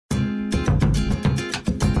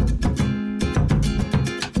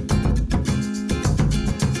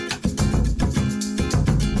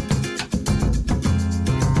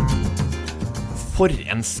For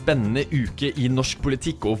en spennende uke i norsk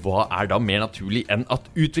politikk, og hva da mer naturlig enn at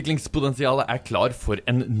utviklingspotensialet klar for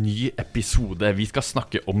en ny episode. Vi skal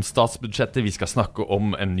snakke om statsbudsjettet, vi skal snakke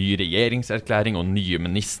om en ny regjeringserklæring og nye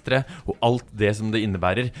ministre, og alt det som det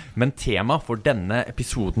innebærer. Men tema for denne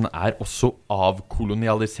episoden også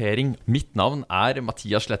avkolonialisering. Mitt navn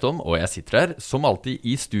Mathias Slettholm, og jeg sitter her som alltid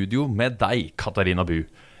i studio med deg, Katarina Bu.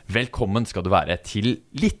 Velkommen skal du være til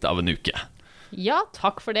litt av en uke. Ja,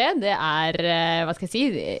 takk for det. Det hva skal jeg si,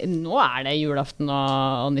 nå det julaften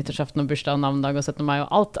og nyttårsaften og bursdag og navndag og 17. mai og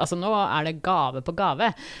alt. Altså nå det gave på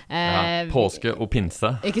gave. Ja, påske og pinse.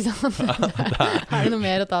 Ikke sant? Det noe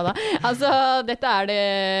mer å ta da? Altså, dette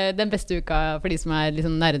den beste uka for de som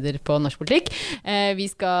liksom nerder på norsk politikk. Vi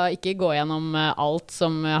skal ikke gå gjennom alt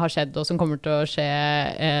som har skjedd og som kommer til å skje,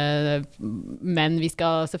 men vi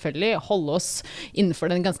skal selvfølgelig holde oss innenfor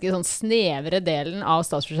den ganske sånn snevre delen av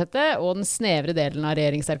statsbudsjettet og den snevre delen av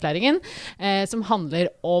regjeringserklæringen, som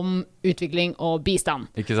handler om utvikling og bistand.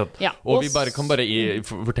 Ikke sant? Ja, og vi kan bare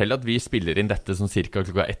fortelle at vi spiller inn dette som cirka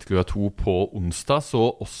klokka 1-2 på onsdag, så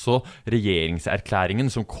også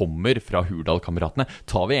regjeringserklæringen som kommer fra Hurdal-kameratene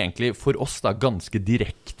tar vi egentlig for oss ganske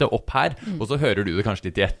direkte opp her, og så hører du det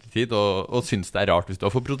kanskje litt i ettertid og synes det rart hvis du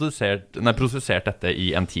har fått prosessert dette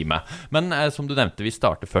i en time. Men som du nevnte, vi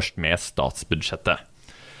starter først med statsbudsjettet.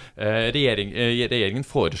 Regjeringen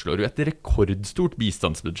foreslår jo et rekordstort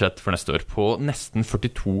bistandsbudsjett for neste år på nesten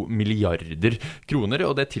 42 milliarder kroner,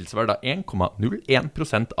 og det tilsvarer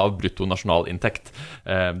 1,01% av bruttonasjonalinntekt.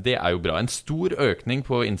 Det jo bra. En stor økning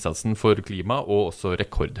på innsatsen for klima, og også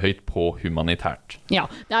rekordhøyt på humanitært. Ja,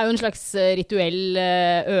 det jo en slags rituell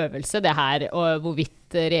øvelse det her, og hvorvidt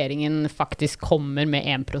regjeringen faktisk kommer med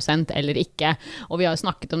 1% eller ikke. Og vi har jo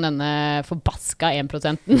snakket om denne forbaska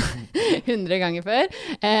 1% 100 ganger før.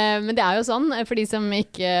 Men det jo sånn, for de som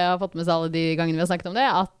ikke har fått med seg alle de gangene vi har snakket om det,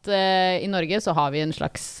 at i Norge så har vi en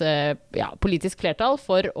slags politisk flertall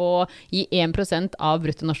for å gi 1% av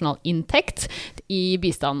bruttonasjonalinntekt i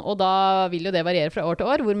bistand. Og da vil jo det variere fra år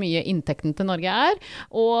til år, hvor mye inntekten til Norge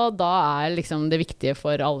og da liksom det viktige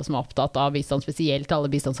for alle som opptatt av bistand, spesielt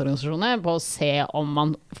alle bistandsorganisasjoner, på å se om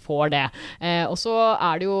man får det. Og så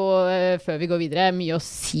det jo, før vi går videre, mye å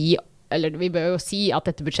si, eller vi bør jo si at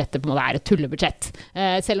dette budsjettet på en måte et tullebudsjett.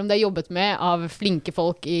 Selv om det jobbet med av flinke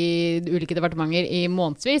folk i ulike departementer i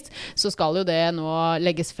månedsvis, så skal jo det nå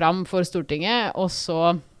legges fram for Stortinget, og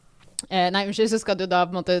så så skal det jo da på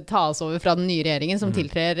en måte tas over fra den nye regjeringen som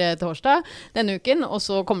tiltrer torsdag denne uken, og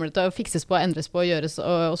så kommer det til å fikses på, endres på, gjøres,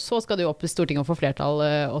 og så skal det jo opp i Stortinget og få flertall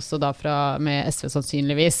også da med SV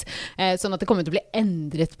sannsynligvis. Sånn at det kommer til å bli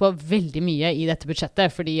endret på veldig mye i dette budsjettet,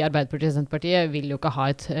 fordi Arbeiderpartiet og Senterpartiet vil jo ikke ha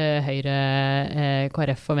et Høyre,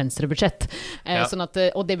 KrF og Venstre budsjett. Sånn at,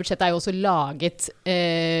 og det budsjettet jo også laget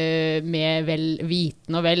med vel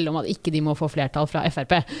viten og vel om at ikke de må få flertall fra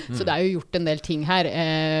FrP. Så det jo gjort en del ting her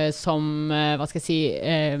som hva skal jeg si,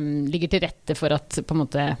 ligger til rette for at på en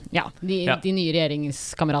måte, de nye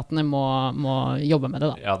regjeringskameratene må jobbe med det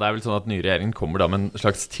da. Ja, det vel sånn at nye regjeringen kommer da med en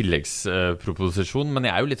slags tilleggsproposisjon, men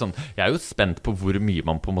jeg jo litt sånn, jeg jo spent på hvor mye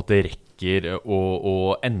man på en måte rekker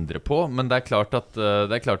å endre på, men det klart at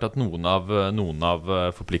noen av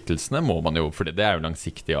forpliktelsene må man jo, for det jo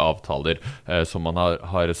langsiktige avtaler som man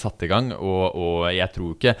har satt i gang, og jeg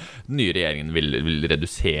tror ikke den nye regjeringen vil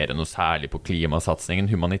redusere noe særlig på klimasatsingen.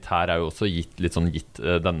 Humanitær jo også gitt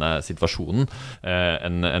denne situasjonen.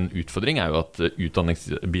 En utfordring jo at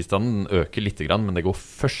utdanningsbistanden øker litt grann, men det går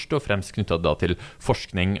først og fremst knyttet da til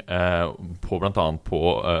forskning på blant annet på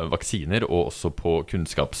vaksiner og også på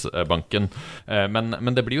kunnskapsbanken.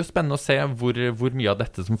 Men det blir jo spennende å se hvor mye av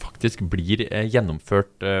dette som faktisk blir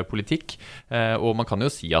gjennomført politikk, og man kan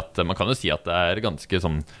jo si at det ganske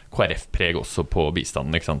sånn KrF-preg også på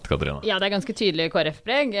bistanden, ikke sant, Katarina? Ja, det ganske tydelig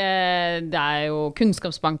KrF-preg. Det jo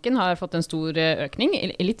Kunnskapsbanken har fått en stor økning,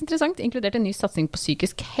 litt interessant, inkludert en ny satsing på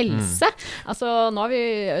psykisk helse. Altså, nå har vi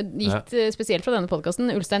gitt, spesielt fra denne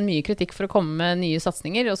podcasten, Ulstein mye kritikk for å komme med nye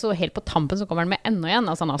satsninger, og så helt på tampen så kommer han med enda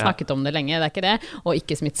en. Altså, han har snakket om det lenge, det ikke det, og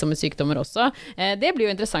ikke smittsomme sykdommer også. Det blir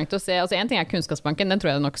jo interessant å se. Altså, en ting Kunnskapsbanken, den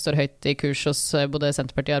tror jeg nok står høyt i kurs hos både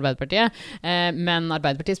Senterpartiet og Arbeiderpartiet, men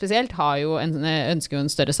Arbeiderpartiet spesielt har jo ønsker jo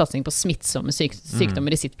en større satsing på smittsomme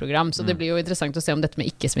sykdommer i sitt program, så det blir jo interessant å se om dette med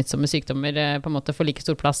ikke-smittsomme sykdommer på en måte får like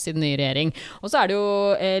stor plass i den nye regjering. Og så det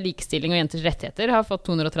jo likestilling og jenters rettigheter har fått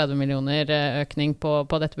 230 millioner økning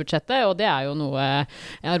på dette budsjettet, og det jo noe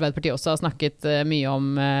Arbeiderpartiet også har snakket mye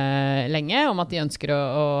om lenge, om at de ønsker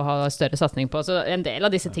å ha større satsing på. Så en del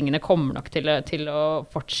av disse tingene kommer nok til å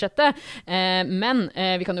fortsette. Men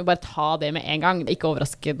vi kan jo bare ta det med en gang. Ikke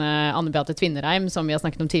overraskende, Anne Beate Tvinnereim, som vi har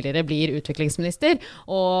snakket om tidligere, blir utviklingsminister,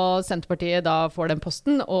 og Senterpartiet da får den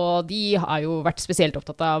posten, og de har jo vært spesielt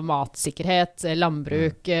opptatt av matsikkerhet,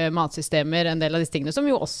 landbruk, matsystemer, en del av disse tingene, som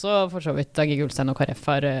jo også for så vidt Agge Gulstein og KrF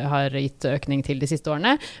har gitt økning til de siste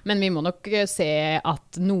årene. Men vi må nok se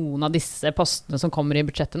at noen av disse postene som kommer i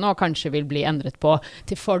budsjettet nå, kanskje vil bli endret på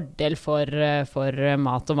til fordel for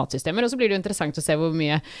mat og matsystemer. Og så blir det jo interessant å se hvor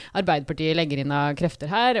mye Arbeiderpartiet legger inn av krefter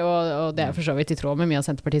her, og det er for så vidt i tråd med mye av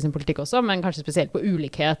Senterpartiet sin politikk også, men kanskje spesielt på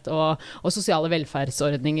ulikhet og sosiale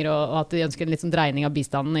velferdsordninger, og at de ønsker en litt sånn dreining av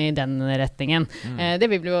bistanden i den retningen. Det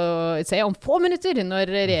vil vi jo se om få minutter når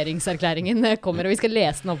regjeringserklæringen kommer, og vi skal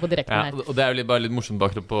lese den opp på direkten her. Og det er jo bare litt morsomt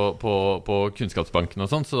bakgrunn på Kunnskapsbanken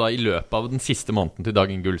og sånn, så da i løpet av den siste måneden til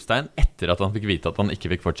Dag Inge Ulstein, etter at han fikk vite at han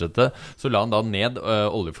ikke fikk fortsette, så la han da ned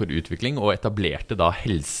Olje for utvikling og etablerte da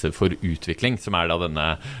Helse for utvikling, som da denne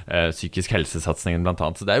psykisk helsesatsningen blant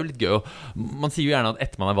annet. Så det er jo litt gøy, og man sier jo gjerne at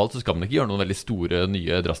etter man valgt så skal man ikke gjøre noen veldig store,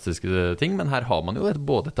 nye, drastiske ting, men her har man jo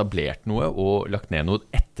både etablert noe og lagt ned noe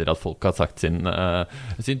etter at folk har sagt sin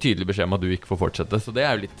tydelige beskjed om at du ikke får fortsette, så det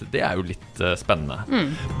er jo litt spennende.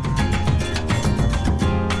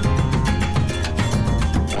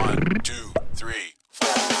 1, 2, 3,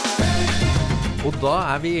 4. Og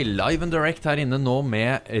da vi live and direct her inne nå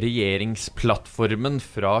med regjeringsplattformen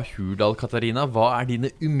fra Hurdal. Katarina, hva dine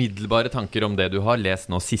umiddelbare tanker om det du har lest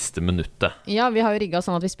nå siste minuttet? Ja, vi har jo rigget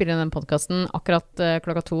sånn at vi spiller inn den podcasten akkurat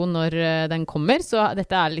klokka 2 når den kommer, så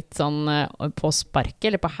dette litt sånn på sparket,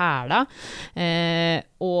 eller på hæla.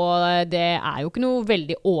 Og det jo ikke noe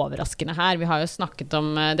veldig overraskende her. Vi har jo snakket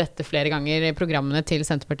om dette flere ganger i programmene til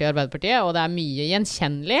Senterpartiet og Arbeiderpartiet, og det mye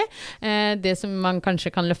gjenkjennelig. Det som man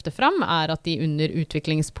kanskje kan løfte fram at de under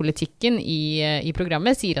utviklingspolitikken i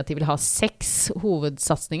programmet sier at de vil ha 6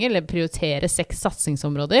 hovedsatsinger, eller prioritere 6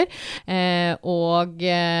 satsingsområder, og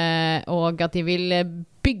at de vil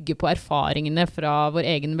bygge på erfaringene fra vår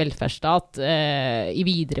egen velferdsstat i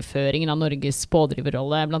videreføringen av Norges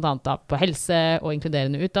pådriverrolle, blant annet på helse og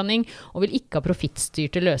inkluderende utdanning, og vil ikke ha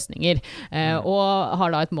profittstyrte løsninger, og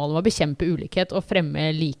har da et mål om å bekjempe ulikhet og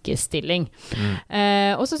fremme likestilling.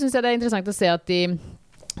 Og så synes jeg det interessant å se at de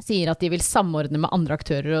sier at de vil samordne med andre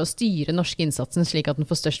aktører og styre norske innsatsen slik at den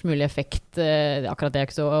får størst mulig effekt. Akkurat det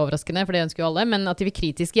ikke så overraskende, for det ønsker jo alle, men at de vil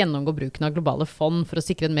kritisk gjennomgå bruken av globale fond for å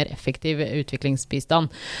sikre en mer effektiv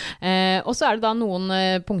utviklingsbistand. Og så det da noen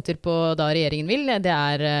punkter på da regjeringen vil. Det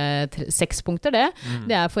 6 punkter det.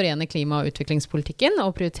 Det forene klima- og utviklingspolitikken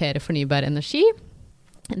og prioritere fornybar energi.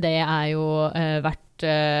 Det jo vært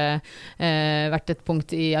et punkt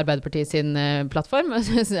i Arbeiderpartiet sin plattform.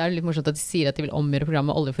 Så det litt morsomt at de sier at de vil omgjøre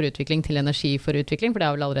programmet Olje for utvikling til Energi for utvikling, for det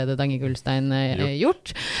har vel allerede Dag Inge Ulstein gjort.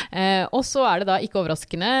 Og så det da ikke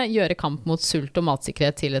overraskende gjøre kamp mot sult og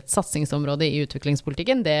matsikkerhet til et satsingsområde i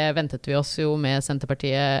utviklingspolitikken. Det ventet vi oss jo med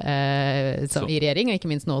Senterpartiet i regjering, og ikke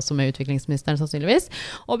minst nå også med utviklingsministeren sannsynligvis.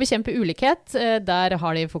 Og bekjempe ulikhet, der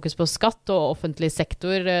har de fokus på skatt og offentlig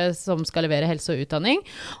sektor som skal levere helse og utdanning.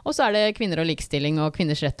 Og så det kvinner og likestilling og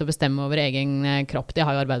kvinners rett til å bestemme over egen kropp. Det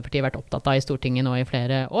har jo Arbeiderpartiet vært opptatt av i Stortinget nå i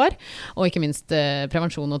flere år, og ikke minst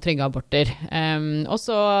prevensjon og trygge aborter. Og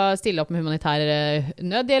så stille opp med humanitær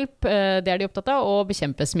nødhjelp, det de opptatt av, og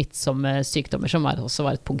bekjempe smittsomme sykdommer, som også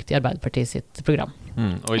var et punkt i Arbeiderpartiet sitt program.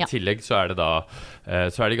 Og i tillegg så det da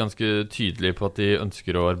så de ganske tydelige på at de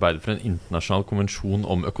ønsker å arbeide for en internasjonal konvensjon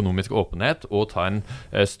om økonomisk åpenhet og ta en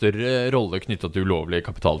større rolle knyttet til ulovlig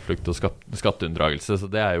kapitalflukt og skatteunndragelse. Så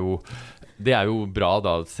det jo bra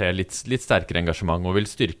da å se litt sterkere engasjement og vil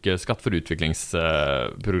styrke Skatt for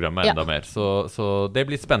utviklingsprogrammet enda mer. Så det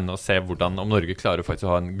blir spennende å se om Norge klarer faktisk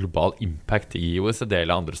å ha en global impact i OECD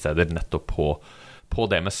eller andre steder nettopp på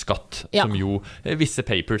det med skatt, som jo visse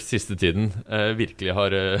papers siste tiden virkelig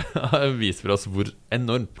har vist for oss hvor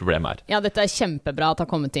enormt problemet Ja, dette kjempebra at det har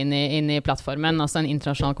kommet inn i plattformen, altså en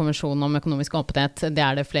internasjonal konvensjon om økonomisk åpenhet. Det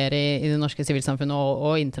det flere i det norske sivilsamfunnet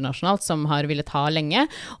og internasjonalt som har villet ha lenge,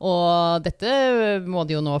 og dette må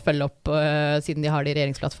de jo nå følge opp siden de har det i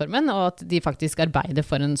regjeringsplattformen, og at de faktisk arbeider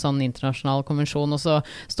for en sånn internasjonal konvensjon. Og så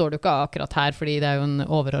står det jo ikke akkurat her, fordi det jo en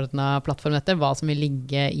overordnet plattform dette, hva som vil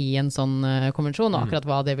ligge i en sånn konvensjon, akkurat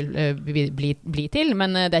hva det vil bli til,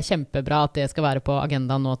 men det kjempebra at det skal være på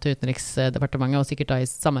agendaen nå til Utenriksdepartementet, og sikkert da i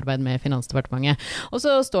samarbeid med Finansdepartementet. Og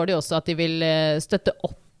så står det jo også at de vil støtte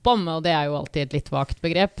opp om, og det jo alltid et litt vagt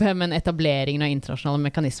begrep, men etableringen av internasjonale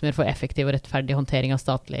mekanismer for effektiv og rettferdig håndtering av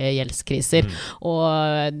statlige gjeldskriser.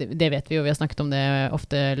 Og det vet vi jo, vi har snakket om det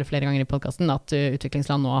ofte eller flere ganger i podcasten, at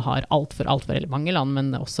utviklingsland nå har alt for mange land,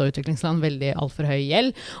 men også utviklingsland veldig alt for høy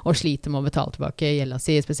gjeld, og sliter med å betale tilbake gjelda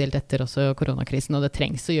si, spesielt etter også koronakrisen, og det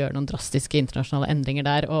trengs å gjøre noen drastiske internasjonale endringer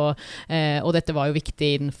der, og dette var jo viktig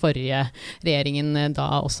i den forrige regjeringen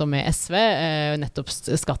da også med SV, nettopp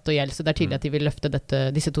skatt og gjeld, så det tydelig at de vil løfte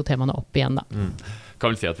disse to temaene opp igjen da.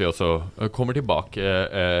 Kan vel si at vi også kommer tilbake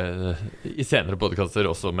i senere podcaster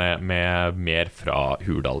også med mer fra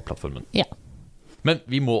Hurdal-plattformen. Ja. Men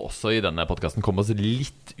vi må også i denne podcasten komme oss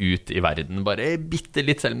litt ut i verden, bare bitte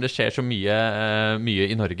litt, selv om det skjer så mye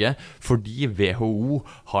i Norge, fordi WHO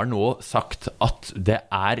har nå sagt at det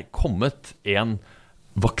kommet en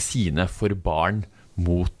vaksine for barn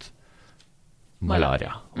mot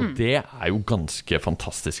malaria. Og det jo ganske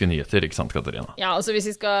fantastiske nyheter, ikke sant, Katarina? Ja, altså hvis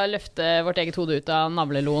vi skal løfte vårt eget hode ut av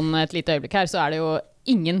navleloen et lite øyeblikk her, så det jo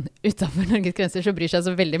ingen utenfor Norges grenser som bryr seg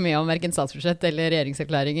så veldig mye om hverken statsbudsjett eller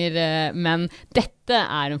regjeringserklæringer, men dette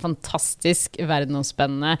en fantastisk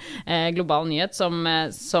verdensomspennende global nyhet som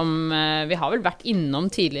vi har vel vært innom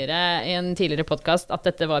tidligere i en tidligere podcast at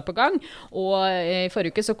dette var på gang, og i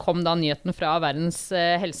forrige uke så kom da nyheten fra Verdens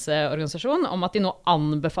helseorganisasjon om at de nå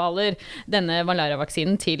anbefaler denne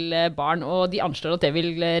malariavaksinen til barn, og de anslår at det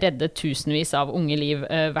vil redde tusenvis av unge liv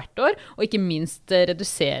hvert år, og ikke minst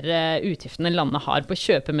redusere utgiftene landet har på å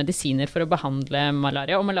kjøpe medisiner for å behandle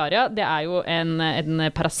malaria. Og malaria, det jo en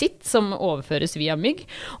parasitt som overføres via mygg,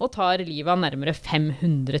 og tar livet av nærmere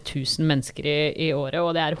 500 000 mennesker i året,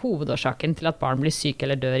 og det hovedårsaken til at barn blir syke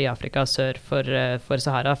eller dør i Afrika sør for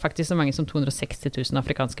Sahara. Faktisk så mange som 260 000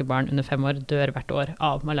 afrikanske barn under 5 år dør hvert år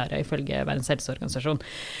av malaria, ifølge Verdens helseorganisasjon.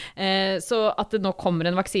 Så at det nå kommer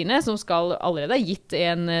en vaksine som skal allerede gitt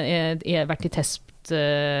vært i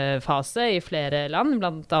testfase i flere land,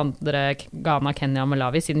 blant andre Ghana, Kenya og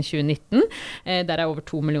Malawi siden 2019. Der over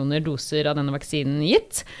 2 millioner doser av denne vaksinen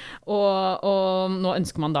gitt, og nå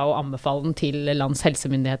ønsker man da å anbefale den til lands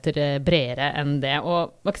helsemyndigheter bredere enn det.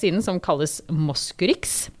 Og vaksinen som kalles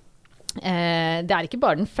Mosquirix, det ikke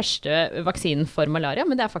bare den første vaksinen for malaria,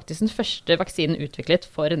 men det faktisk den første vaksinen utviklet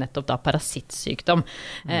for nettopp da parasittsykdom.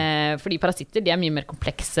 Fordi parasitter, de mye mer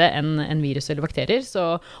komplekse enn virus eller bakterier,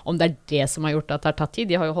 så om det det som har gjort at det har tatt tid,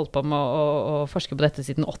 de har jo holdt på med å forske på dette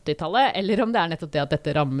siden 80-tallet, eller om det nettopp det at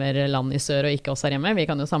dette rammer land i sør og ikke oss her hjemme. Vi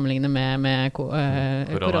kan jo sammenligne med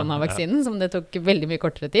koronavaksinen, som det tok veldig mye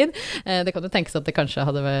kortere tid. Det kan jo tenkes at det kanskje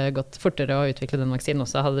hadde gått fortere å utvikle den vaksinen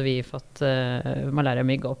også, hadde vi fått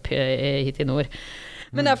malaria-mygg opp hit i nord.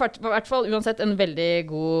 Men det i hvert fall uansett en veldig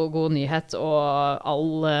god nyhet, og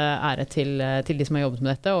all ære til de som har jobbet med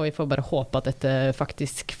dette, og vi får bare håpe at dette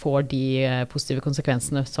faktisk får de positive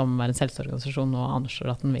konsekvensene som Verdens helseorganisasjon nå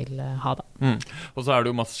anslår at den vil ha da. Og så det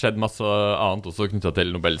jo skjedd masse annet også knyttet til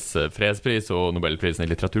Nobels fredspris og Nobelprisen i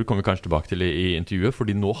litteratur, kommer vi kanskje tilbake til i intervjuet,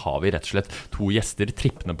 fordi nå har vi rett og slett 2 gjester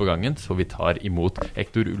trippende på gangen, så vi tar imot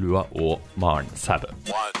Hector Ulloa og Maren Sæbø.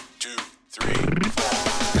 1, 2, 3, 4.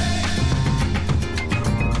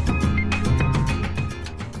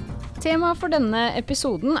 Temaet for denne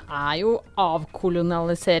episoden jo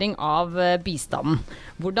avkolonialisering av bistanden.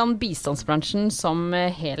 Hvordan bistandsbransjen som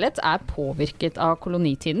helhet påvirket av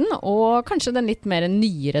kolonitiden, og kanskje den litt mer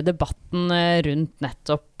nyere debatten rundt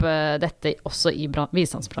nettopp dette også i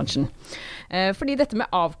bistandsbransjen. Fordi dette med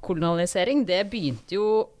avkolonialisering, det begynte jo,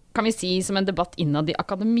 kan vi si, som en debatt innad i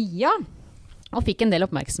akademia, og fikk en del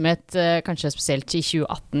oppmerksomhet, kanskje spesielt i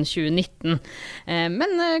 2018-2019.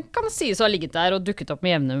 Men kan sies å ha ligget der og dukket opp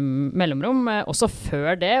med jevne mellomrom, også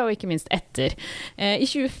før det, og ikke minst etter. I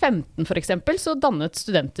 2015 for eksempel, så dannet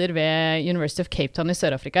studenter ved University of Cape Town i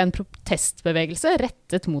Sør-Afrika en protestbevegelse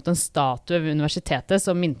rettet mot en statue ved universitetet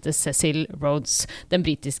som minte Cecil Rhodes, den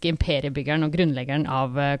britiske imperiebyggeren og grunnleggeren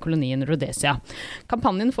av kolonien Rhodesia.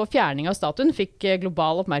 Kampanjen for fjerning av statuen fikk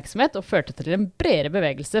global oppmerksomhet og førte til en bredere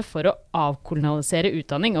bevegelse for å avkolonialisere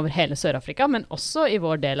utdanning over hele Sør-Afrika, men også i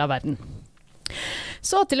vår del av verden.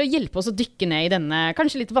 Så til å hjelpe oss å dykke ned i denne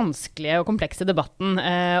kanskje litt vanskelige og komplekse debatten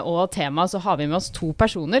og temaet, så har vi med oss 2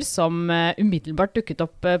 personer som umiddelbart dukket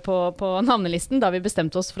opp på navnelisten da vi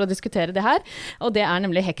bestemte oss for å diskutere det her. Og det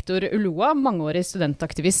nemlig Hector Ulloa, mangeårig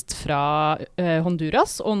studentaktivist fra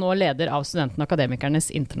Honduras, og nå leder av Studentene og Akademikernes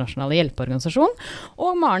internasjonale hjelpeorganisasjon,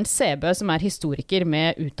 og Maren Sæbø, som historiker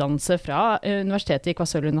med utdannelse fra Universitetet i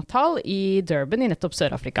KwaZulu-Natal i Durban i nettopp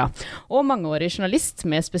Sør-Afrika, og mangeårig journalist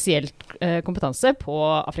med spesielt kompetanse på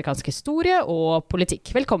afrikansk historie og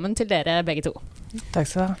politikk. Velkommen til dere begge 2. Takk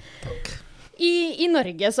skal du ha. Takk. I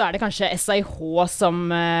Norge så det kanskje SAIH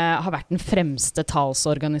som har vært den fremste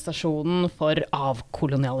talsorganisasjonen for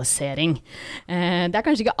avkolonialisering. Det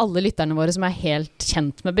kanskje ikke alle lytterne våre som helt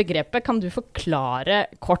kjent med begrepet. Kan du forklare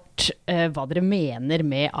kort hva dere mener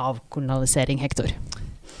med avkolonialisering, Hector?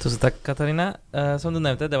 Tusen takk, Katarina. Som du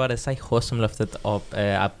nevnte, det var SAIH som løftet opp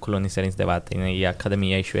avkoloniseringsdebatten i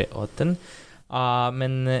akademia i 2018.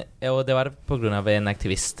 Men det var på grunn av en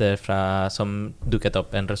aktivist som dukket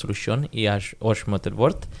opp en resolusjon i årsmøtet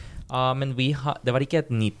vårt. Men det var ikke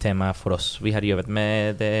et nytt tema for oss. Vi har jobbet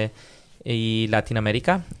med det i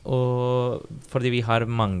Latinamerika, og fordi vi har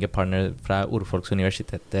mange partnere fra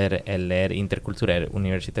urfolksuniversiteter eller interkulturelle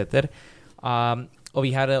universiteter. Og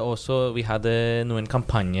vi hadde noen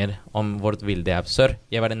kampanjer om vårt bilde av sør.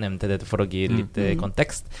 Jeg bare nevnte dette for å gi litt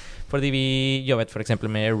kontekst. Fordi vi jobbet for eksempel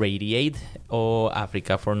med Radiaid og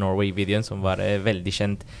Africa for Norway-videoen, som var veldig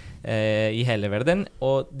kjent i hele verden.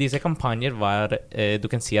 Og disse kampanjer var, du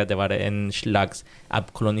kan si at det var en slags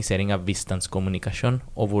avkolonisering av bistandskommunikasjon,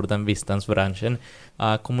 og hvordan bistandsbransjen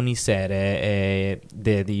kommuniserer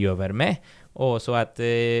det de jobber med. Og også at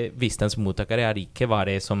bistandsmottakere ikke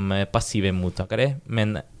bare som passive mottakere,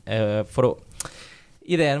 men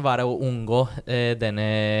ideen var å unngå denne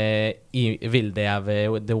bildet av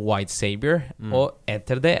the white savior. Og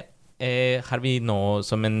etter det har vi nå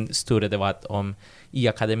som en stor debatt om i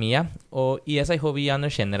akademia. Og i SAIH vi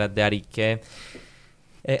anerkjenner at det ikke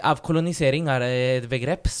avkolonisering et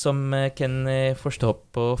begrep som kan forstå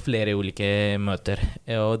på flere ulike måter.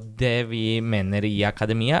 Og det vi mener i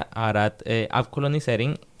akademia at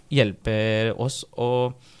avkolonisering hjelper oss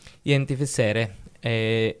å identifisere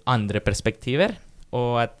andre perspektiver,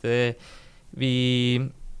 og at vi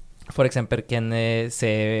for eksempel kan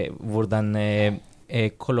se hvordan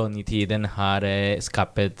kolonietiden har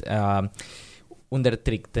skapt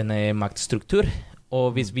undertrykkende maktstruktur.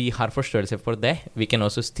 Og hvis vi har forståelse for det, vi kan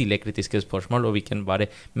også stille kritiske spørsmål, og vi kan være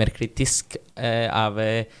mer kritisk av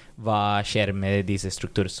hva skjer med disse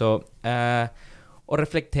strukturer. Så å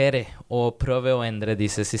reflektere og prøve å endre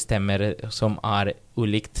disse systemer som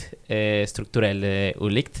ulikt, strukturelt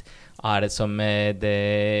ulikt, som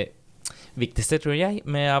det viktigste, tror jeg,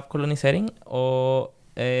 med avkolonisering. Og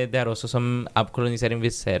det også som avkolonisering vi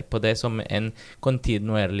ser på det som en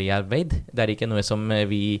kontinuerlig arbeid. Det ikke noe som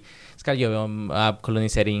vi skal gjøre om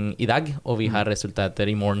avkolonisering i dag, og vi har resultater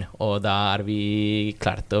i morgen, og da vi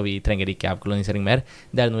klart, og vi trenger ikke avkolonisering mer.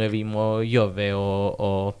 Det noe vi må jobbe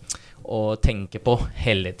og tenke på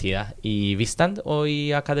hele tiden i bistand og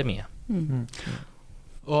i akademia.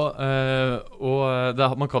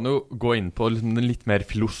 Man kan jo gå inn på den litt mer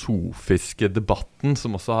filosofiske debatten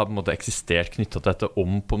som også har på en måte eksistert knyttet til dette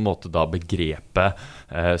om på en måte da begrepet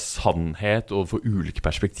sannhet og for ulike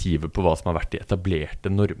perspektiver på hva som har vært de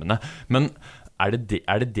etablerte normene. Men er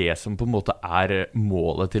det som på en måte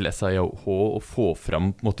målet til SAIH å få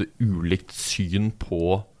fram på en måte ulikt syn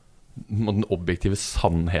på den objektive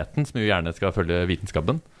sannheten, som jo gjerne skal følge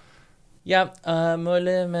vitenskapen? Ja,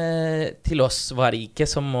 målet til oss var ikke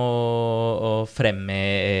som å fremme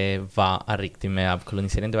hva riktig med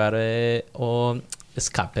avkolonisering. Det var å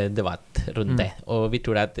skape debatt rundt det. Og vi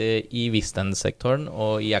tror at i bistandssektoren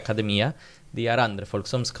og i akademia, de andre folk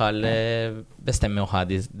som skal bestemme å ha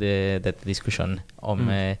dette diskusjonen om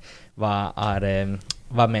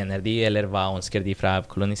hva mener de, eller hva ønsker de fra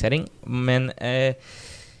avkolonisering. Men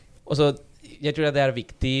også jeg tror at det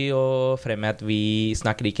viktig å fremme at vi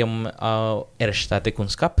snakker ikke om å erstatte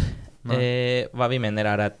kunnskap. Hva vi mener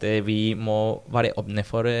at vi må være åpne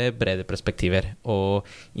for brede perspektiver og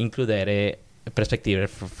inkludere perspektiver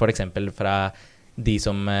for eksempel fra de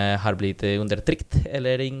som har blitt undertrykt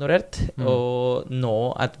eller ignorert. Og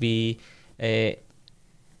nå at de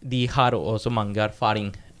har også mange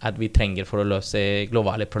erfaring at vi trenger for å løse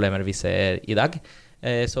globale problemer vi ser i dag.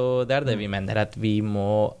 Så det det vi mener, at vi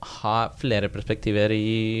må ha flere perspektiver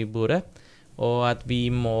i bordet, og at vi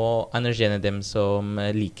må anerkjenne dem som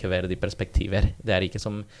likeverdige perspektiver. Det ikke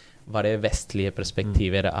som bare vestlige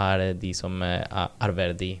perspektiver de som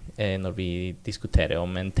verdige når vi diskuterer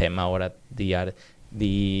om en tema, og at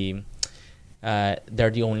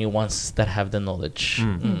they're the only ones that have the knowledge.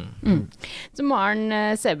 Så Maren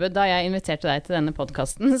Sæbø, da jeg inviterte deg til denne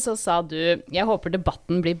podcasten, så sa du, jeg håper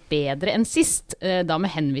debatten blir bedre enn sist, da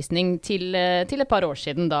med henvisning til et par år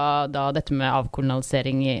siden, da dette med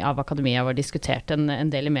avkolonialisering av akademia var diskutert en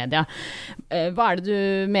del i media. Hva det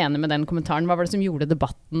du mener med den kommentaren? Hva var det som gjorde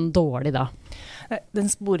debatten dårlig da? Den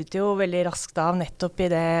sporet jo veldig raskt av nettopp i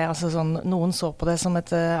det, altså sånn, noen så på det som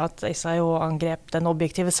at SAIH angrep den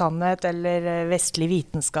objektive sannhet, eller vestlig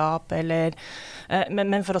vitenskap, eller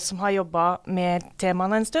Men for oss som har jobbet med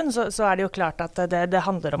temaene en stund, så det jo klart at det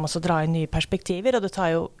handler om å dra inn nye perspektiver, og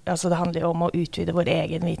det handler jo om å utvide vår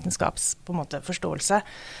egen vitenskaps på en måte forståelse.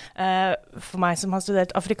 For meg som har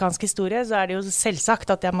studert afrikansk historie, så det jo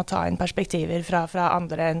selvsagt at jeg må ta inn perspektiver fra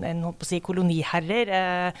andre enn holdt på å si koloniherrer,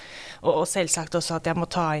 og selvsagt også at jeg må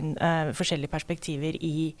ta inn forskjellige perspektiver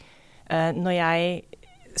i når jeg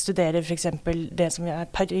studerer for eksempel det som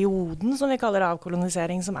perioden som vi kaller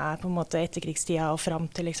avkolonisering, som på en måte etterkrigstida og frem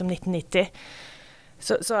til liksom 1990,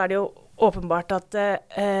 så det jo åpenbart at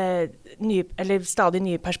stadig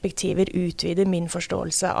nye perspektiver utvider min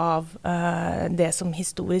forståelse av det som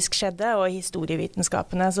historisk skjedde, og i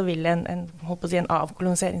historievitenskapene så vil holdt på å si, en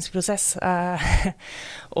avkoloniseringsprosess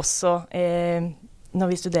også når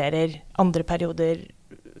vi studerer andre perioder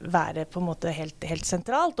være på en måte helt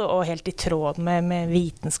sentralt og helt i tråd med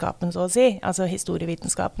vitenskapen, så å si, altså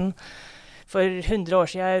historievitenskapen. For 100 år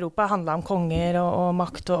siden i Europa handlet om konger og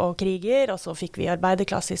makt og kriger, og så fikk vi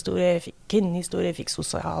arbeiderklassehistorie, fikk kvinnehistorie, fikk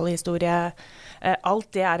sosialhistorie. Alt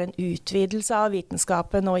det en utvidelse av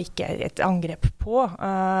vitenskapen og ikke et angrep på.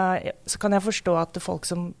 Så kan jeg forstå at folk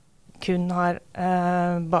som kun har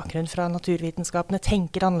bakgrunn fra naturvitenskapene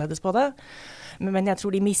tenker annerledes på det. Men jeg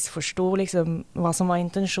tror de misforstod liksom hva som var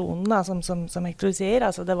intensjonen, da, som Hector sier.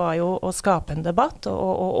 Altså, det var jo å skape en debatt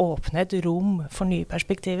og åpne et rom for nye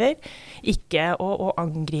perspektiver, ikke å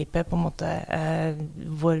angripe på en måte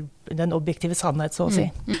den objektive sannhet, så å si.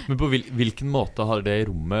 Men på hvilken måte har det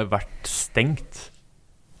rommet vært stengt?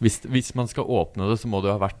 Hvis man skal åpne det, så må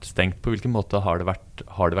det ha vært stengt. På hvilken måte har det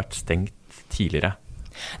vært stengt tidligere?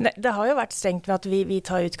 Det har jo vært strengt ved at vi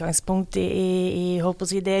tar utgangspunkt i holdt på å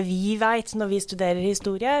si, det vi vet når vi studerer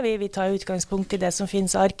historie. Vi tar utgangspunkt i det som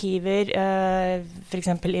finnes av arkiver, for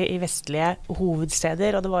eksempel i vestlige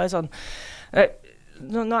hovedsteder, og det var jo sånn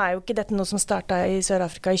nå jo ikke dette noe som startet i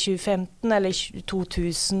Sør-Afrika i 2015 eller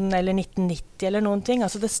 2000 eller 1990 eller noen ting.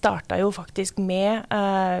 Altså det startet jo faktisk med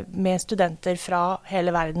studenter fra hele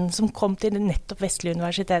verden som kom til nettopp vestlige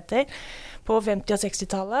universiteter på 50- og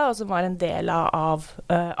 60-tallet, og som var en del av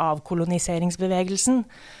koloniseringsbevegelsen.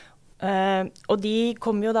 Og de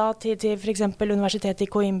kom jo da til for eksempel universitetet i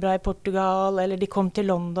Coimbra i Portugal, eller de kom til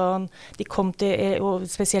London, de kom og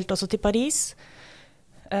spesielt også til Paris,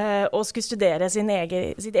 og skulle studere sitt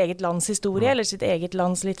eget lands historie, eller sitt eget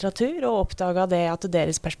lands litteratur, og oppdaget det at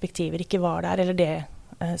deres perspektiver ikke var der, eller det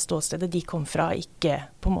ståstedet de kom fra ikke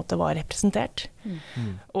på en måte var representert.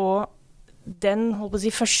 Og den holdt på å si,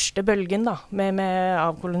 første bølgen da, med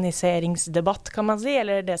avkoloniseringsdebatt, kan man si,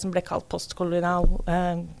 eller det som ble kalt postkolonial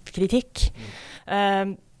kritikk,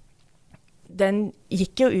 den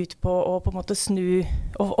gikk jo ut på å på en måte snu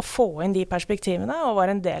og få inn de perspektivene, og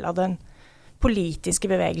var en del av den politiske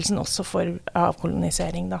bevegelsen også for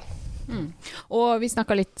avkolonisering da. Og vi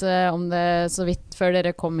snakket litt om det så vidt før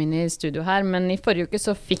dere kom inn i studio her, men i forrige uke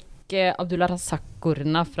så fikk Abdullah Razak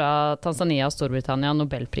Gurna fra Tanzania og Storbritannia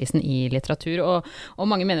Nobelprisen i litteratur, og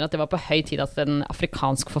mange mener at det var på høy tid at en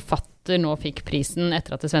afrikansk forfatter nå fikk prisen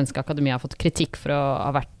etter at det svenske akademiet har fått kritikk for å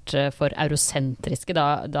ha vært for eurosentriske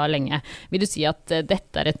da lenge. Vil du si at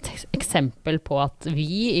dette et eksempel på at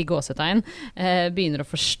vi i gåsetegn begynner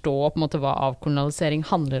å forstå på en måte hva avkolonialisering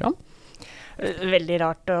handler om? Veldig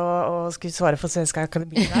rart å skulle svare for Svenska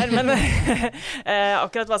Akademien her, men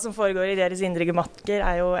akkurat hva som foregår i deres indre gemakker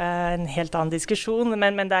jo en helt annen diskusjon,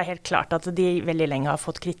 men det helt klart at de veldig lenge har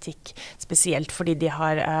fått kritikk, spesielt fordi de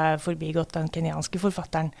har forbigått den kenyanske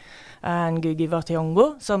forfatteren Ngugi wa Thiong'o,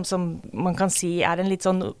 som man kan si en litt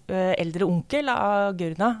sånn eldre onkel av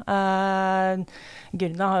Gurna.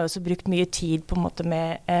 Gurna har jo også brukt mye tid på en måte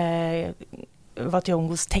med wa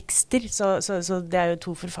Thiong'os tekster, så det jo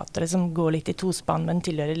to forfattere som går litt i tospann, men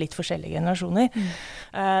tilhører litt forskjellige generasjoner.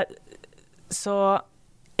 Så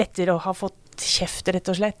etter å ha fått kjeft rett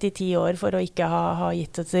og slett i 10 år for å ikke ha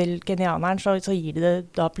gitt det til kenianeren, så gir de det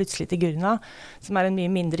da plutselig til Gurna, som en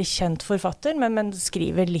mye mindre kjent forfatter, men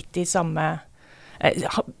skriver litt i samme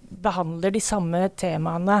behandler de samme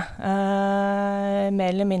temaene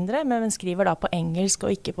mer eller mindre, men skriver da på engelsk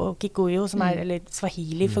og ikke på Kikuyu, som eller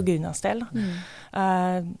swahili for Gurnas del.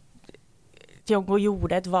 Thiong'o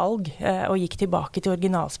gjorde et valg og gikk tilbake til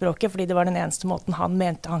originalspråket, fordi det var den eneste måten han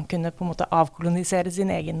mente han kunne på en måte avkolonisere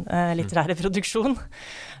sin egen litterære produksjon.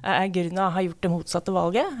 Gurna har gjort det motsatte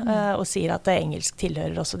valget, og sier at engelsk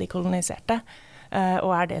tilhører også de koloniserte.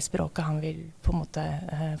 Og det språket han vil på en måte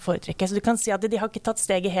foretrekke. Så du kan si at de har ikke tatt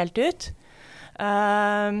steget helt ut.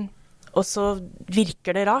 Og så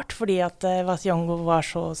virker det rart, fordi at wa Thiong'o var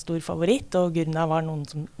så stor favoritt, og Gurna var noen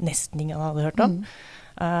som nesten ingen hadde hørt om.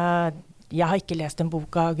 jeg har ikke lest en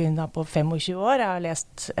bok av Gunnar på 25 år. Jeg har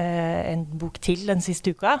lest en bok til den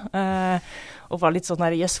siste uka, og var litt sånn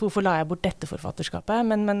her, jøss, hvorfor la jeg bort dette forfatterskapet?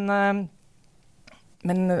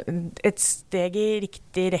 Men et steg i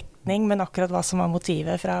riktig retning, men akkurat hva som var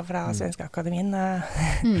motivet fra Svenska Akademien,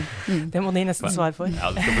 det må de nesten svare for. Ja,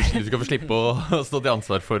 du skal få slippe å stå til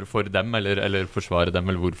ansvar for dem, eller forsvare dem,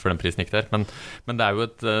 eller hvorfor den prisen gikk der. Men det er jo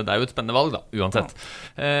et spennende valg, da, uansett.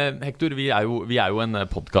 Hector, vi er jo en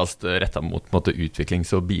podcast rettet mot på en måte,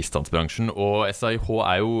 utviklings- og bistandsbransjen, og SAIH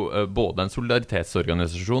er jo både en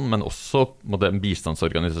solidaritetsorganisasjon, men også på en måte, en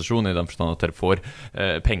bistandsorganisasjon, i den forstand at dere får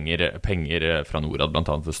penger fra Norad, blant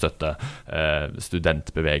annet til å støtte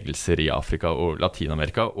studentbevegelser i Afrika og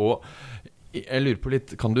Latinamerika. Og jeg lurer på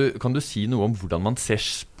litt, kan du si noe om hvordan man ser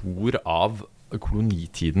spor av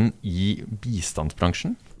kolonitiden i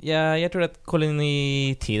bistandsbransjen? Ja, jeg tror at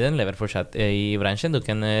kolonitiden lever fortsatt i bransjen. Du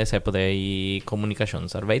kan se på det i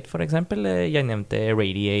kommunikasjonsarbeid, for eksempel. Jeg nevnte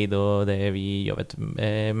Radiaid og det vi jobbet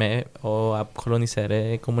med å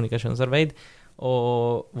kolonisere kommunikasjonsarbeid,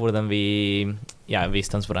 og hvordan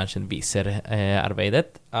bistandsbransjen viser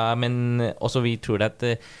arbeidet. Men også vi tror at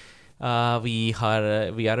vi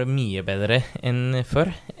er mye bedre enn før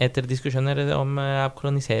etter diskusjoner om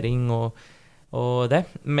avkolonisering og det.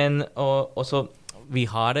 Men også vi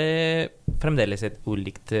har fremdeles et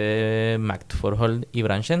ulikt maktforhold i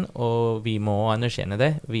bransjen, og vi må anerkjenne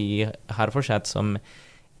det. Vi har fortsatt som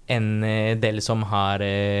en del som har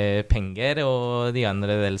penger, og de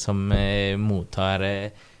andre del som mottar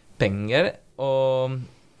penger. Og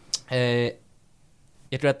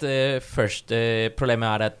jeg tror at første problemet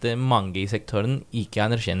er at mange i sektoren ikke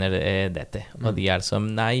anerkjenner dette. Og de er som,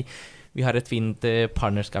 nei, vi har et fint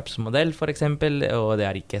partnerskapsmodell, for eksempel, og det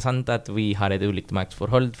er ikke sant at vi har et ulikt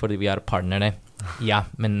maktforhold, fordi vi er partnerne. Ja,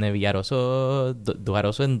 men du er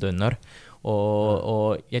også en donor.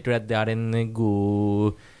 Og jeg tror at det er en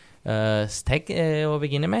god steg å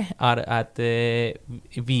begynne med, er at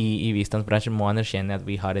vi i bistandsbransjen må anerkjenne at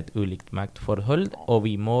vi har et ulikt maktforhold, og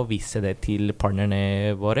vi må vise det til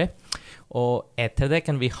partnerne våre. Og etter det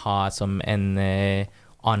kan vi ha som en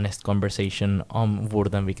honest conversation om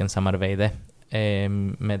hvordan vi kan samarbeide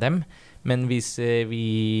med dem. Men hvis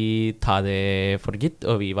vi tar det for gitt,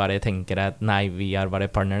 og vi bare tenker at nei, vi er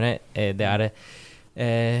bare partnere, det er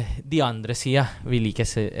de andre siden vil ikke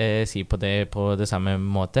si på det samme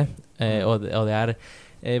måte, og det er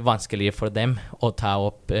vanskelig for dem å ta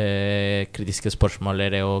opp kritiske spørsmål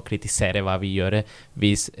og kritisere hva vi gjør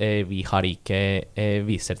hvis vi har ikke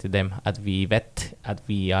viser til dem at vi vet at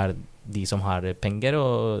vi er de som har penger,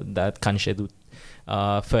 og at kanskje du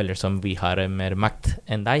føler som vi har mer makt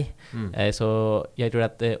enn deg. Så jeg tror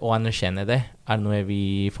at å anerkjenne det er noe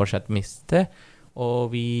vi fortsatt mister, og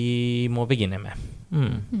vi må begynne med.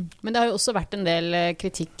 Men det har jo også vært en del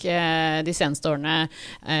kritikk de seneste årene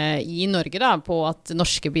i Norge da, på at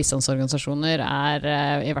norske bistandsorganisasjoner er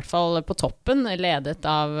i hvert fall på toppen, ledet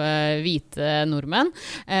av hvite nordmenn,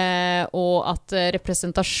 og at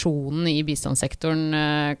representasjonen i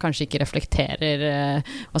bistandssektoren kanskje ikke reflekterer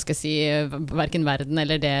hva skal jeg si, hverken verden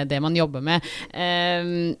eller det man jobber med.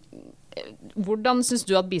 Hvordan synes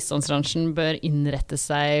du at bistandsbransjen bør innrette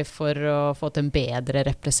seg for å få til en bedre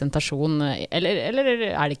representasjon, eller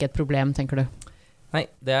er det ikke et problem, tenker du? Nei,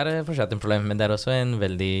 det er fortsatt en problem, men det er også en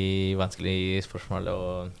veldig vanskelig spørsmål å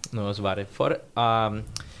noe å svare for.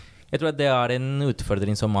 Jeg tror at det er en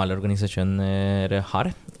utfordring som alle organisasjoner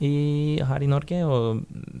har her i Norge, og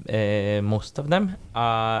most av dem.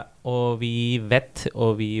 Og vi vet,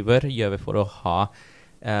 og vi bør gjøre for å ha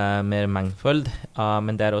mer mangfold,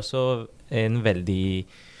 men det er også en veldig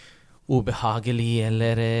ubehagelig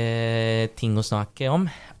eller ting å snakke om.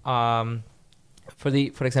 Fordi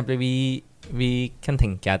for eksempel vi kan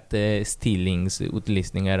tenke at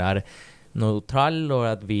stillingsutlysninger er neutral, og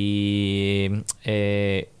at vi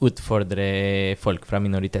utfordrer folk fra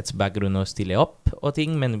minoritetsbakgrunn å stille opp og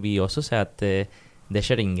ting, men vi også ser at det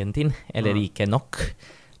skjer ingenting, eller ikke nok.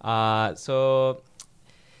 Så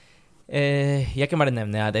jeg kan bare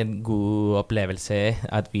nevne at en god opplevelse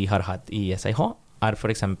at vi har hatt i SAIH er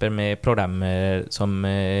for eksempel med programmer som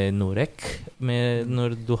Norec,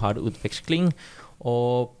 når du har utveksling,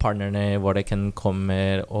 og partnerne våre kan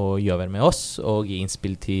komme og jobbe med oss og gi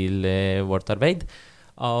innspill til vårt arbeid.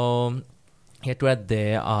 Og jeg tror at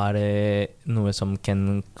det er noe som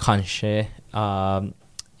kan kanskje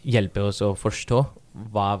hjelpe oss å forstå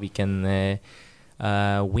hva vi kan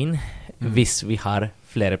win hvis vi har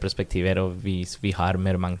flere perspektiver, og hvis vi har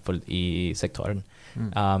mer mangfold i sektoren.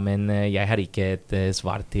 Men jeg har ikke et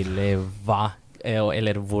svar til hva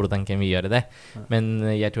eller hvordan kan vi gjøre det. Men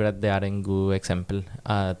jeg tror at det en god eksempel,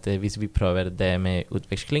 at hvis vi prøver det med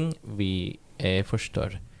utveksling, vi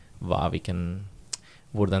forstår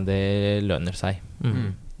hvordan det lønner seg.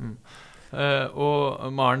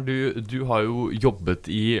 Og Maren, du har jo jobbet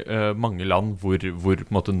i mange land hvor på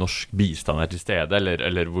en måte norsk bistand til stede,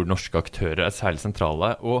 eller hvor norske aktører særlig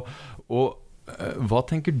sentrale. Og hva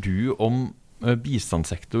tenker du om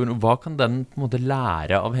bistandssektoren? Hva kan den på en måte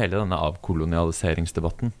lære av hele denne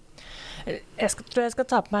avkolonialiseringsdebatten? Tror jeg skal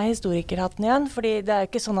ta på meg historikerhatten igjen, fordi det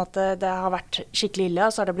jo ikke sånn at det har vært skikkelig ille,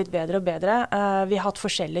 og så har det blitt bedre og bedre. Vi har hatt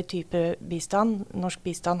forskjellige typer bistand. Norsk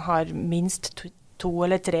bistand har minst 2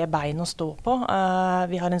 eller 3 bein å stå på.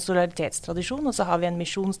 Vi har en solidaritetstradisjon, og så har vi en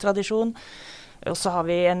misjonstradisjon, og så har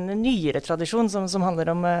vi en nyere tradisjon som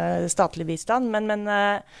handler om statlig bistand. Men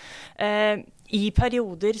i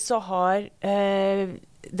perioder så har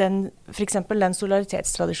for eksempel den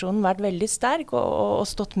solidaritetstradisjonen vært veldig sterk og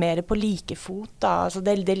stått mer på like fot. Altså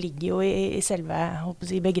det ligger jo i selve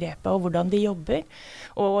begrepet og hvordan de jobber.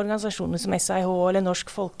 Og organisasjoner som SIH eller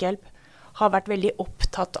Norsk Folkehjelp har vært veldig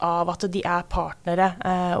opptatt av at de partnere,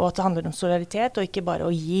 og at det handler om solidaritet og ikke bare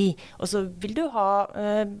å gi. Og så vil du ha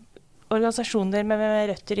organisasjoner med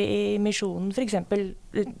røtter i misjonen, for eksempel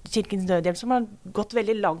Kirkens Nødhjelp, som har gått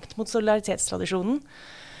veldig langt mot solidaritetstradisjonen,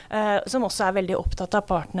 som også veldig opptatt av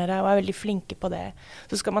partnere og veldig flinke på det.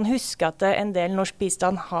 Så skal man huske at en del norsk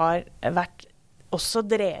bistand har vært også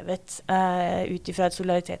drevet ut fra et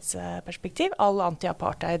solidaritetsperspektiv. All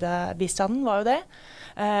anti-apartheid-bistanden var jo det.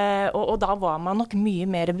 Og da var man nok mye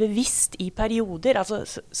mer bevisst i perioder. Altså,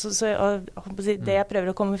 det jeg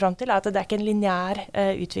prøver å komme fram til at det ikke en lineær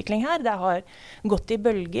utvikling her. Det har gått i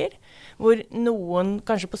bølger, hvor noen,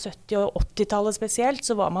 kanskje på 70- og 80-tallet spesielt,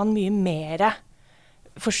 så var man mye mer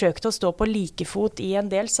forsøkte å stå på like fot i en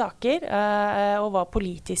del saker, og var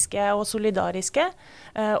politiske og solidariske,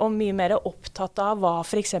 og mye mer opptatt av hva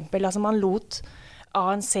for eksempel, altså man lot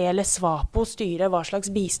ANC eller SWAPO styre hva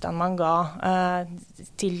slags bistand man ga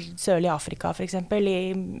til sørlig Afrika for eksempel,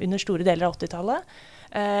 under store deler av 80-tallet.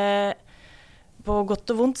 På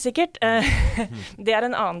godt og vondt sikkert. Det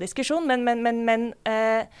en annen diskusjon, men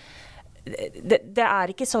det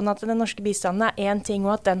ikke sånn at den norske bistanden en ting,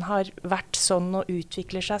 og at den har vært sånn og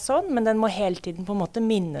utvikler seg sånn, men den må hele tiden på en måte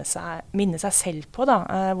minne seg selv på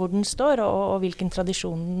hvor den står, og hvilken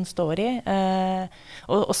tradisjon den står i.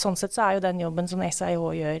 Og sånn sett så jo den jobben som SIH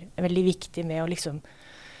gjør veldig viktig med å liksom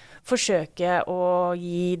forsøke å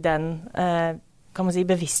gi den kan man si,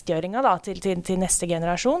 bevisstgjøringa til neste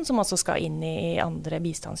generasjon, som også skal inn i andre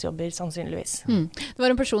bistandsjobber, sannsynligvis. Det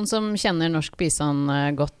var en person som kjenner norsk bistand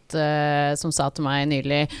godt, som sa til meg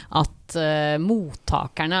nylig at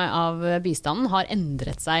mottakerne av bistanden har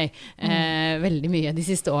endret seg veldig mye de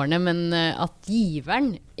siste årene, men at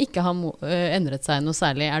giveren ikke har endret seg noe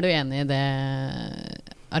særlig. Du enig i det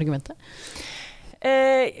argumentet?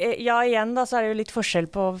 Ja, igjen da, så det jo litt forskjell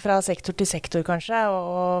fra sektor til sektor kanskje,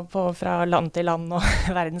 og fra land til land og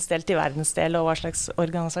verdensdel til verdensdel, og hva slags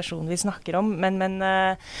organisasjon vi snakker om. Men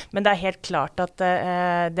det helt klart at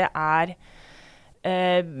det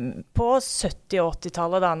på 70- og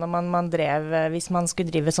 80-tallet da, når man drev, hvis man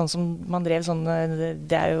skulle drive sånn som man drev sånn,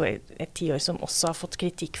 det jo et tiår som også har fått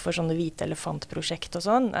kritikk for sånne hvite elefantprosjekt og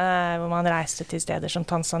sånn, hvor man reiste til steder som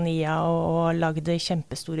Tanzania og lagde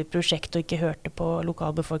kjempestore prosjekt og ikke hørte på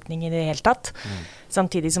lokalbefolkningen i det hele tatt,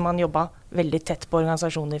 samtidig som man jobbet veldig tett på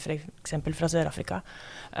organisasjoner, for eksempel fra Sør-Afrika.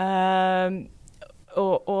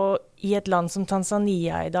 Og i et land som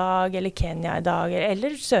Tanzania i dag, eller Kenya i dag,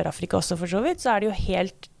 eller Sør-Afrika også for så vidt, så det jo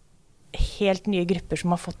helt nye grupper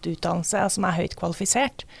som har fått utdannelse, og som høyt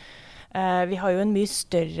kvalifisert. Vi har jo en mye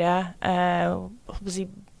større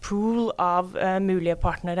pool av mulige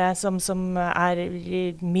partnere som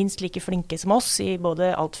minst like flinke som oss, i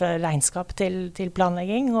både alt fra regnskap til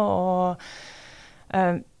planlegging, og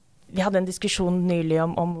vi hadde en diskusjon nylig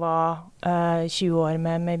om hva 20 år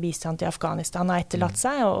med bistand til Afghanistan har etterlatt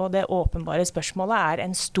seg, og det åpenbare spørsmålet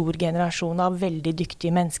en stor generasjon av veldig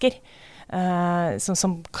dyktige mennesker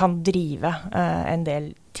som kan drive en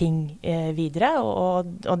del ting videre,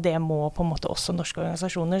 og det må på en måte også norske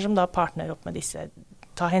organisasjoner som da partner opp med disse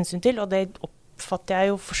ta hensyn til, og det oppfatter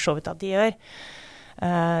jeg jo for så vidt at de gjør,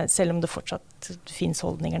 selv om det fortsatt finnes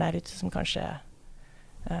holdninger der ute som kanskje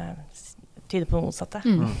tyder på det motsatte.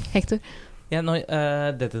 Hector? Ja,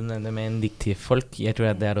 dette med en dyktig folk, jeg tror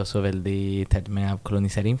at det også veldig tett med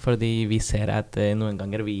avkolonisering, fordi vi ser at noen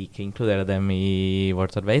ganger vi ikke inkluderer dem i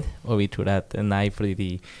vårt arbeid, og vi tror at nei, fordi de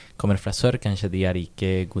kommer fra sør, kanskje de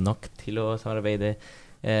ikke gode nok til å samarbeide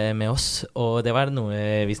med oss, og det var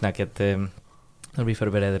noe vi snakket når vi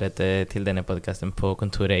forbereder til denne podcasten på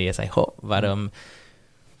kontoret i SIH, var om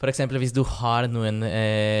for eksempel hvis du har noen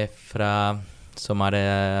som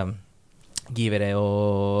givere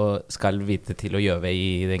og skal vite til å jobbe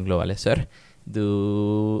i den globale sør.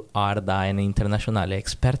 Du da en internasjonal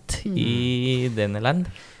ekspert i denne land.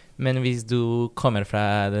 Men hvis du kommer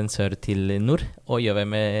fra den sør til nord og jobber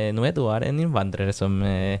med noe, du en innvandrer som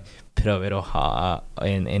prøver å ha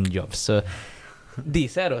en jobb. Så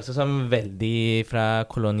disse også som veldig fra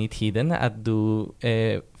kolonitiden, at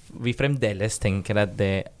vi fremdeles tenker at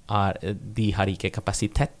de har ikke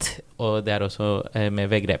kapasitet, og det også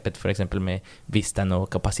med begrepet for eksempel med bistand og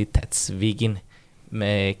kapasitetsbygging.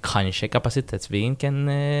 Kanskje kapasitetsbygging kan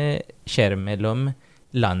skje mellom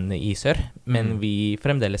land i sør, men vi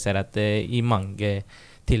fremdeles ser at i mange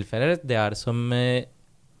tilfeller det som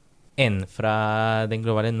en fra den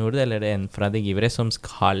globale nord eller en fra de givere som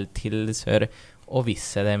skal til sør og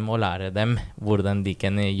vise dem og lære dem hvordan de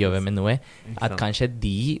kan jobbe med noe, at kanskje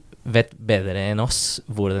de vet bedre enn oss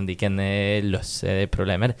hvordan de kan løse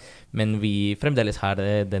problemer, men vi fremdeles har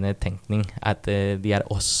denne tenkning at de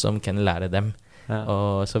oss som kan lære dem.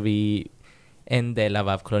 Og så en del av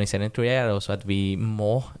avkoloniseringen tror jeg også at vi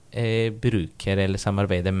må bruke eller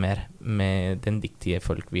samarbeide mer med den dyktige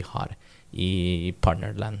folk vi har i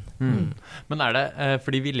partnerland. Men det,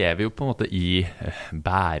 fordi vi lever jo på en måte i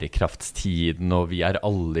bærekraftstiden, og vi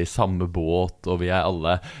alle i samme båt, og vi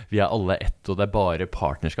alle ett, og det bare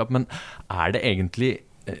partnerskap, men det egentlig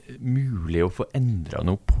mulig å få endret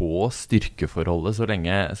noe på styrkeforholdet så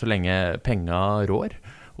lenge penga rår?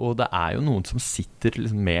 Og det jo noen som sitter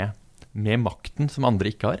liksom med makten som andre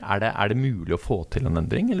ikke har. Det mulig å få til en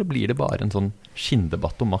endring, eller blir det bare en sånn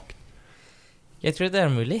skinndebatt om makt? Jeg tror det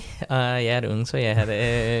mulig. Jeg ung, så jeg har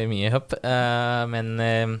mye håp. Men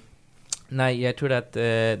nei, jeg tror at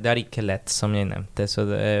det ikke lett, som jeg nevnte. Så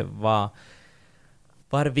hva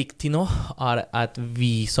viktig nå at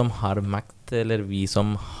vi som har makt, eller vi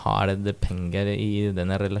som har penger i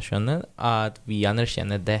denne relasjonen, at vi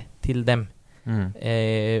anerkjenner det til dem.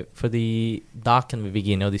 Fordi da kan vi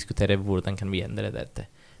begynne å diskutere hvordan kan vi endre dette.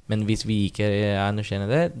 Men hvis vi ikke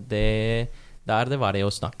anerkjenner det, da det bare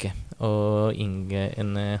å snakke og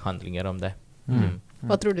ingen handlinger om det.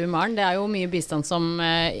 Hva tror du, Maren? Det jo mye bistand som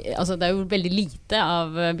altså det jo veldig lite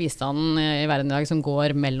av bistanden i verden i dag som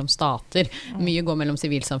går mellom stater. Mye går mellom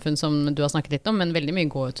sivilsamfunn, som du har snakket litt om, men veldig mye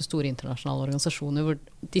går til store internasjonale organisasjoner hvor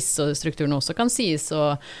disse strukturene også kan sies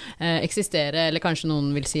å eksistere, eller kanskje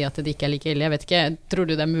noen vil si at det ikke like ille. Jeg vet ikke, tror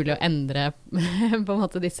du det mulig å endre på en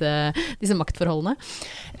måte disse maktforholdene?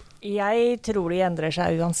 Jeg tror de endrer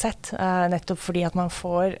seg uansett, nettopp fordi at man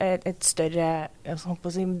får et større,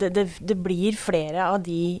 det blir flere av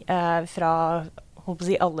de fra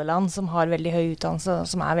alle land som har veldig høy utdannelse,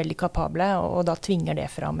 som veldig kapable, og da tvinger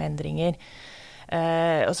det fram endringer.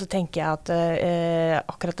 Og så tenker jeg at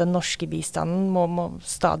akkurat den norske bistanden må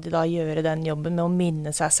stadig da gjøre den jobben med å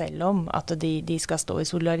minne seg selv om at de skal stå i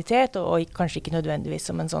solidaritet, og kanskje ikke nødvendigvis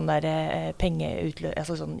som en sånn der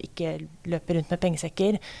altså sånn ikke løpe rundt med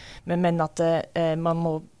pengesekker, men at man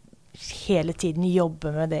må hele tiden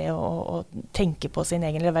jobbe med det og tenke på sin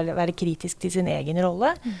egen, eller være kritisk til sin egen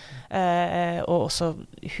rolle, og også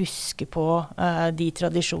huske på de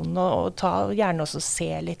tradisjonene, og gjerne også se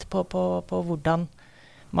litt på hvordan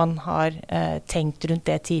man har tenkt rundt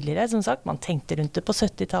det tidligere. Som sagt, man tenkte rundt det på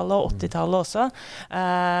 70-tallet og 80-tallet også.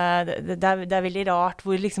 Det veldig rart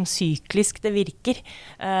hvor liksom syklisk det virker.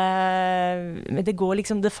 Men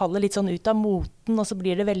det faller litt sånn ut av moten, og så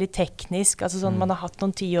blir det veldig teknisk. Altså sånn, man har hatt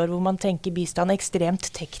noen 10 år hvor man tenker bistand ekstremt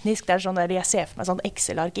teknisk. Det sånn der jeg ser for meg sånn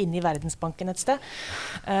Excel-ark inne i Verdensbanken et sted.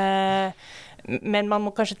 Men man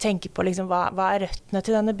må kanskje tenke på liksom, hva røttene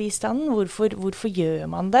til denne bistanden? Hvorfor gjør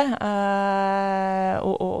man det?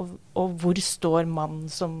 Og hvor står man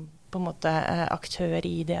som på en måte aktør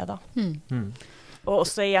i det da? Og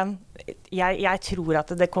også igjen, jeg tror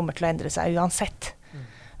at det kommer til å endre seg uansett.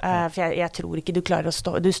 For jeg tror ikke du klarer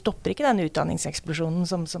du stopper ikke den utdanningseksplosjonen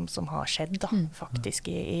som har skjedd da, faktisk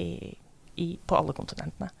på alle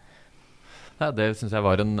kontinentene. Ja, det synes jeg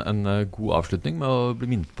var en god avslutning med å bli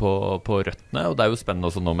minnet på røttene, og det jo spennende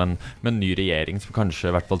også nå med en ny regjering som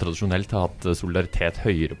kanskje i hvert fall tradisjonelt har hatt solidaritet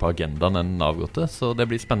høyere på agendaen enn den avgåtte, så det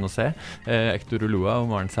blir spennende å se. Hector Ulloa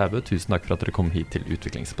og Maren Sæbø, tusen takk for at dere kom hit til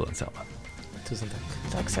Utviklingspotensialet. Tusen takk.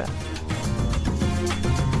 Takk skal du ha.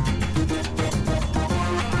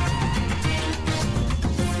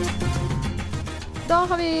 Da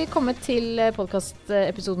har vi kommet til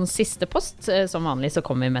podcastepisodens siste post. Som vanlig så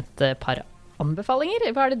kommer vi med et par anbefalinger.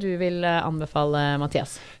 Hva det du vil anbefale,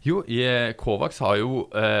 Mathias? Jo, Kovacs har jo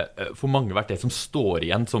for mange vært det som står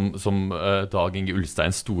igjen som Dag Inge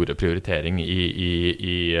Ulsteins store prioritering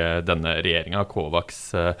i denne regjeringen. Kovacs,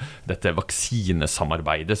 dette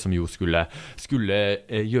vaksinesamarbeidet som jo skulle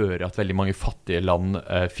gjøre at veldig mange fattige land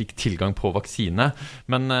fikk tilgang på vaksine.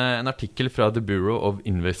 Men en artikkel fra The Bureau of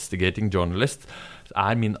Investigating Journalists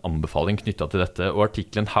min anbefaling knyttet til dette, og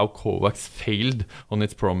artikkelen How Kovacs Failed on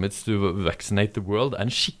its Promise to Vaccinate the World en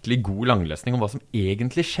skikkelig god langlesning om hva som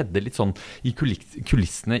egentlig skjedde litt sånn i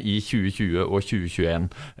kulissene i 2020 og 2021.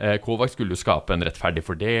 Kovacs skulle jo skape en rettferdig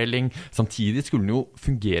fordeling, samtidig skulle den jo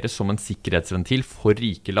fungere som en sikkerhetsventil for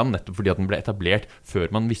rike land, nettopp fordi at den ble etablert før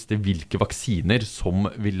man visste hvilke vaksiner som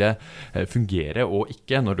ville fungere og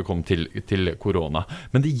ikke når det kom til korona.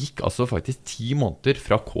 Men det gikk altså faktisk 10 måneder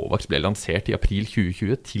fra Kovacs ble lansert i april 2020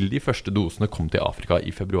 til de første dosene kom til Afrika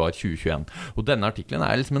i februar 2021. Og denne artikkelen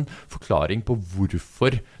liksom en forklaring på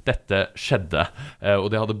hvorfor dette skjedde.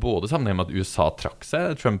 Og det hadde både sammenheng med at USA trakk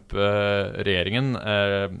seg. Trump-regjeringen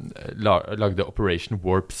lagde Operation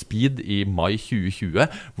Warp Speed i mai 2020,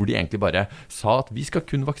 hvor de egentlig bare sa at vi skal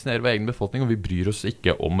kun vaksinere vår egen befolkning, og vi bryr oss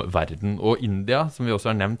ikke om verden. Og India, som vi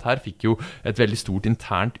også har nevnt her, fikk jo et veldig stort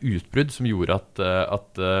internt utbrudd som gjorde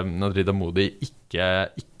at Narendra Modi ikke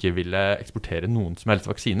ville eksportere noen som helst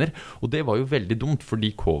vaksiner, og det var jo veldig dumt, fordi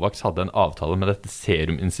Kovacs hadde en avtale med dette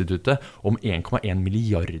Serum-instituttet om 1,1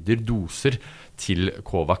 milliarder doser til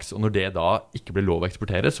Kovacs, og når det da ikke ble lov å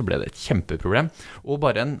eksportere, så ble det et kjempeproblem, og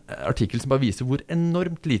bare en artikkel som bare viser hvor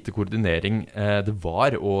enormt lite koordinering det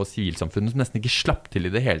var, og sivilsamfunnet som nesten ikke slapp til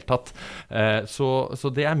i det hele tatt. Så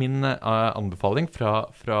det min anbefaling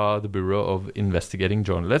fra The Bureau of Investigating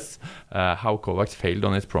Journalists, How Kovacs Failed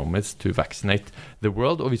on its Promise to Vaccinate the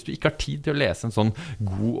World. Og hvis du ikke har tid til å lese en sånn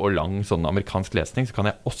god og lang sånn amerikansk lesning, så kan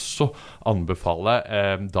jeg også anbefale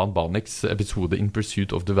Dan Balniks episode In Pursuit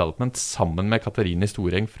of Development sammen med Katarine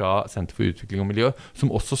Storeng fra Senter for Utvikling og Miljø,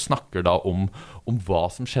 som også snakker da om hva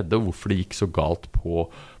som skjedde og hvorfor det gikk så galt på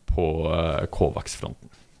Kovacs-fronten.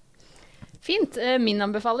 Fint. Min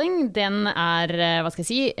anbefaling, den hva skal jeg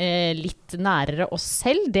si, litt nærere oss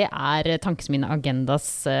selv. Det Tankesmien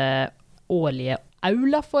Agendas årlige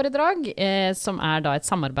Aula-foredrag, som da et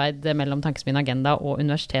samarbeid mellom Tankesmien Agenda og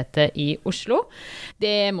Universitetet i Oslo.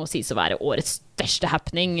 Det må sies å være årets største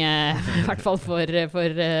happening, i hvert fall for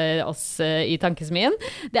oss i Tankesmien.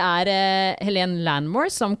 Det Helene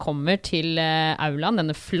Landmore som kommer til Aulaen,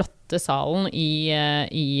 denne flotte salen i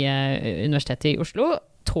Universitetet i Oslo,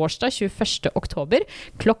 torsdag 21. oktober,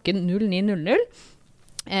 klokken 09:00.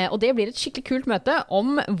 Og det blir et skikkelig kult møte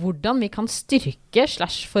om hvordan vi kan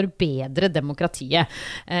styrke/forbedre demokratiet.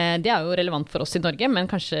 Det jo relevant for oss i Norge, men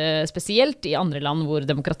kanskje spesielt i andre land hvor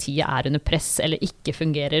demokratiet under press eller ikke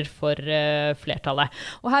fungerer for flertallet.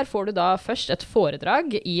 Og her får du da først et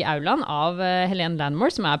foredrag i aulaen av Helene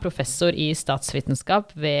Landmore, som professor i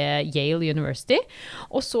statsvitenskap ved Yale University,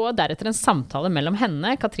 og så deretter en samtale mellom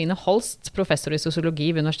henne, Katrine Holst, professor i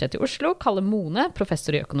sosiologi ved Universitetet i Oslo, Kalle Mone,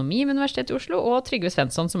 professor i økonomi ved Universitetet i Oslo, og Trygve Svensson,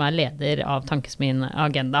 som leder av Tankesmien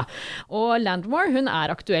Agenda. Og Landmore, hun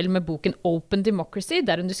aktuell med boken Open Democracy,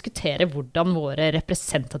 der hun diskuterer hvordan våre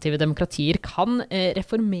representative demokratier kan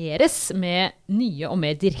reformeres med nye og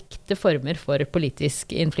mer direkte former for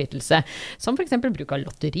politisk innflytelse, som for eksempel bruk av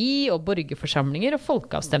lotteri og borgerforsamlinger og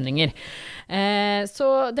folkeavstemninger.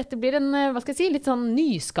 Så dette blir en, hva skal jeg si, litt sånn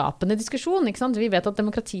nyskapende diskusjon, ikke sant? Vi vet at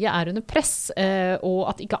demokratiet under press, og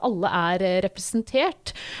at ikke alle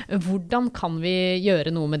representert. Hvordan kan vi gjøre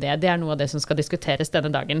noe med det? Det noe av det som skal diskuteres denne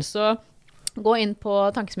dagen. Så gå inn på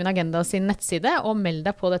Tankesmien Agenda sin nettside og meld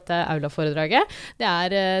deg på dette aula-foredraget.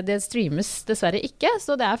 Det streames dessverre ikke,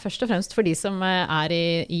 så det først og fremst for de som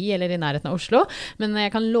i eller i nærheten av Oslo. Men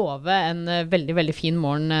jeg kan love en veldig, veldig fin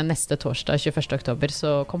morgen neste torsdag 21. oktober,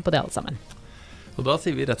 så kom på det alle sammen. Og da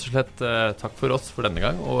sier vi rett og slett takk for oss for denne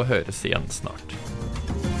gang, og høres igjen snart.